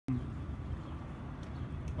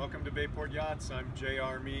Welcome to Bayport Yachts. I'm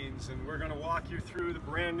J.R. Means, and we're going to walk you through the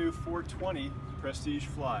brand new 420 Prestige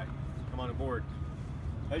Fly. Come on aboard.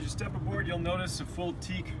 As you step aboard, you'll notice a full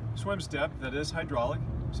teak swim step that is hydraulic,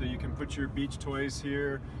 so you can put your beach toys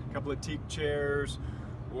here, a couple of teak chairs,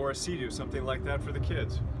 or a Sea-Doo, something like that for the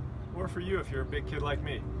kids, or for you if you're a big kid like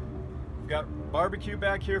me. We've got barbecue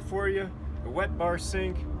back here for you, a wet bar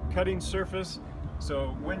sink, cutting surface,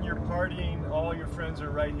 so when you're partying, all your friends are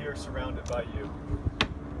right here surrounded by you.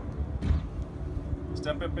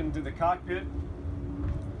 Step up into the cockpit.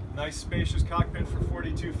 Nice spacious cockpit for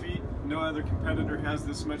 42 feet. No other competitor has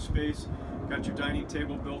this much space. Got your dining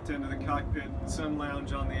table built into the cockpit, sun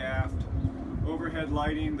lounge on the aft. Overhead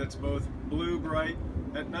lighting that's both blue bright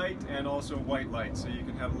at night and also white light, so you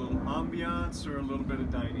can have a little ambiance or a little bit of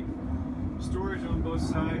dining. Storage on both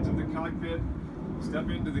sides of the cockpit. Step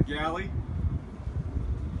into the galley.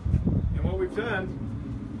 And what we've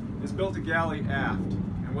done is built a galley aft.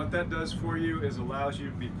 And what that does for you is allows you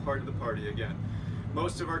to be part of the party again.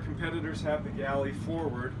 Most of our competitors have the galley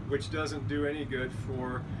forward, which doesn't do any good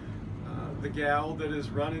for the gal that is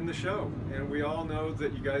running the show. And we all know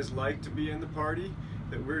that you guys like to be in the party,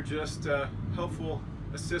 that we're just helpful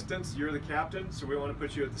assistants. You're the captain, so we want to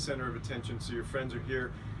put you at the center of attention, so your friends are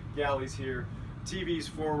here, galley's here, TV's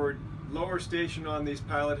forward. Lower station on these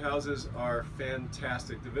pilot houses are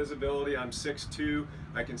fantastic. The visibility, I'm 6'2",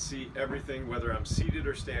 I can see everything whether I'm seated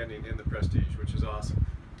or standing in the Prestige, which is awesome.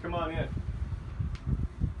 Come on in.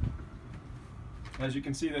 As you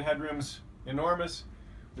can see, the headroom's enormous.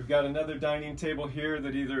 We've got another dining table here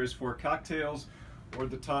that either is for cocktails or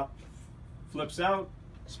the top flips out,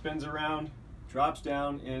 spins around, drops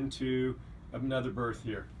down into another berth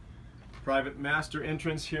here. Private master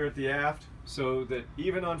entrance here at the aft, so that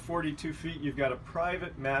even on 42 feet you've got a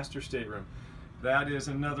private master stateroom. That is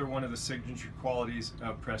another one of the signature qualities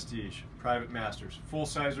of Prestige. Private masters.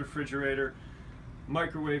 Full-size refrigerator,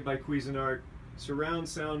 microwave by Cuisinart, surround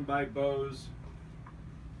sound by Bose.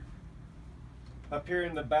 Up here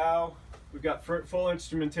in the bow, we've got full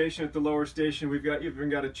instrumentation at the lower station. We've even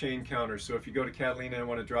got a chain counter, so if you go to Catalina and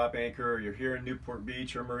want to drop anchor, or you're here in Newport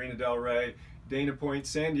Beach or Marina del Rey, Dana Point,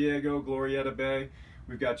 San Diego, Glorieta Bay,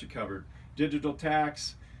 we've got you covered. Digital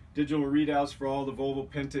tax, digital readouts for all the Volvo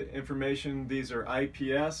Penta information. These are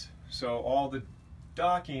IPS, so all the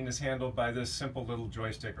docking is handled by this simple little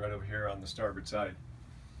joystick right over here on the starboard side.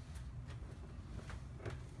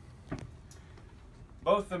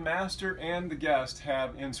 Both the master and the guest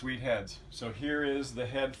have in-suite heads. So here is the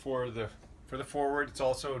head for the forward. It's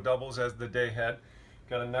also doubles as the day head.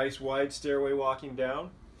 Got a nice wide stairway walking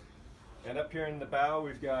down. And up here in the bow,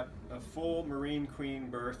 we've got a full Marine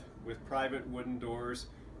Queen berth with private wooden doors,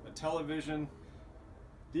 a television,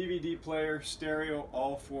 DVD player, stereo,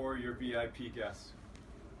 all for your VIP guests.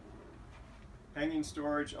 Hanging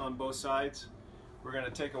storage on both sides. We're going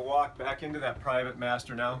to take a walk back into that private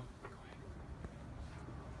master now.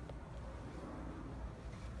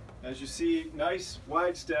 As you see, nice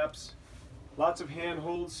wide steps, lots of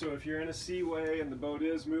handholds, so if you're in a seaway and the boat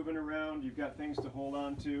is moving around, you've got things to hold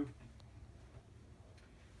on to.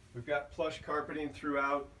 We've got plush carpeting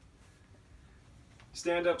throughout,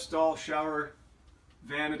 stand-up stall, shower,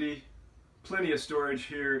 vanity, plenty of storage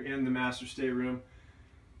here in the master stateroom.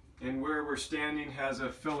 And where we're standing has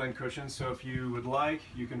a fill-in cushion, so if you would like,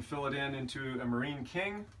 you can fill it in into a Marine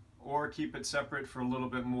King or keep it separate for a little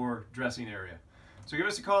bit more dressing area. So give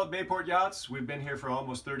us a call at Bayport Yachts. We've been here for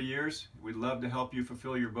almost 30 years. We'd love to help you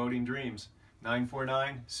fulfill your boating dreams.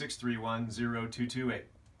 949-631-0228.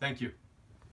 Thank you.